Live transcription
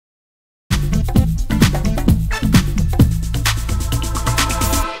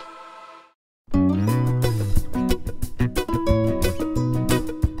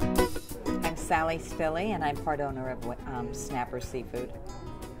Sally Stilley, and I'm part owner of Snapper Seafood.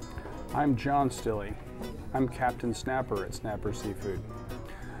 I'm John Stilley. I'm Captain Snapper at Snapper Seafood.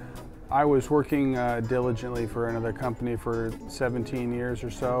 I was working diligently for another company for 17 years or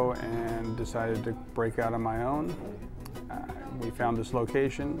so and decided to break out on my own. We found this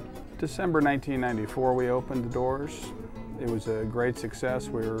location. December 1994 we opened the doors. It was a great success.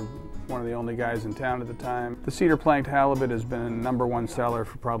 We were one of the only guys in town at the time. The cedar planked halibut has been a #1 seller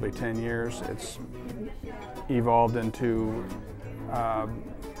for probably 10 years. It's evolved into a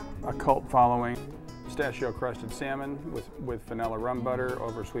cult following. Pistachio crusted salmon with vanilla rum butter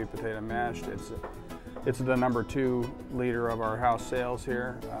over sweet potato mashed. It's the #2 leader of our house sales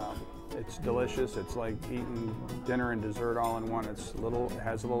here. It's delicious. It's like eating dinner and dessert all in one. It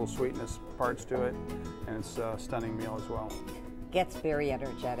has a little sweetness parts to it, and it's a stunning meal as well. Gets very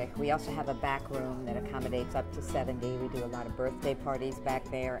energetic. We also have a back room that accommodates up to 70. We do a lot of birthday parties back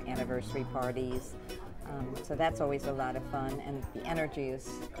there, anniversary parties. So that's always a lot of fun, and the energy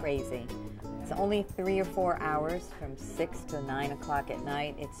is crazy. It's only 3 or 4 hours from 6 to 9 o'clock at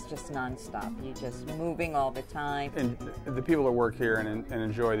night. It's just nonstop. You're just moving all the time. And the people that work here and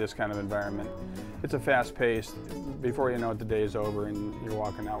enjoy this kind of environment, it's a fast pace. Before you know it, the day is over and you're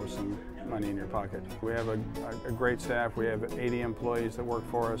walking out with some money in your pocket. We have a great staff. We have 80 employees that work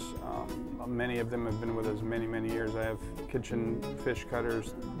for us. Many of them have been with us many, many years. I have kitchen fish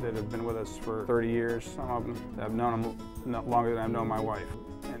cutters that have been with us for 30 years. Some of them I've known them longer than I've known my wife.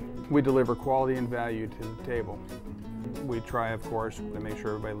 And we deliver quality and value to the table. We try, of course, to make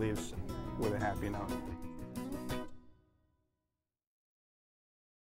sure everybody leaves with a happy note.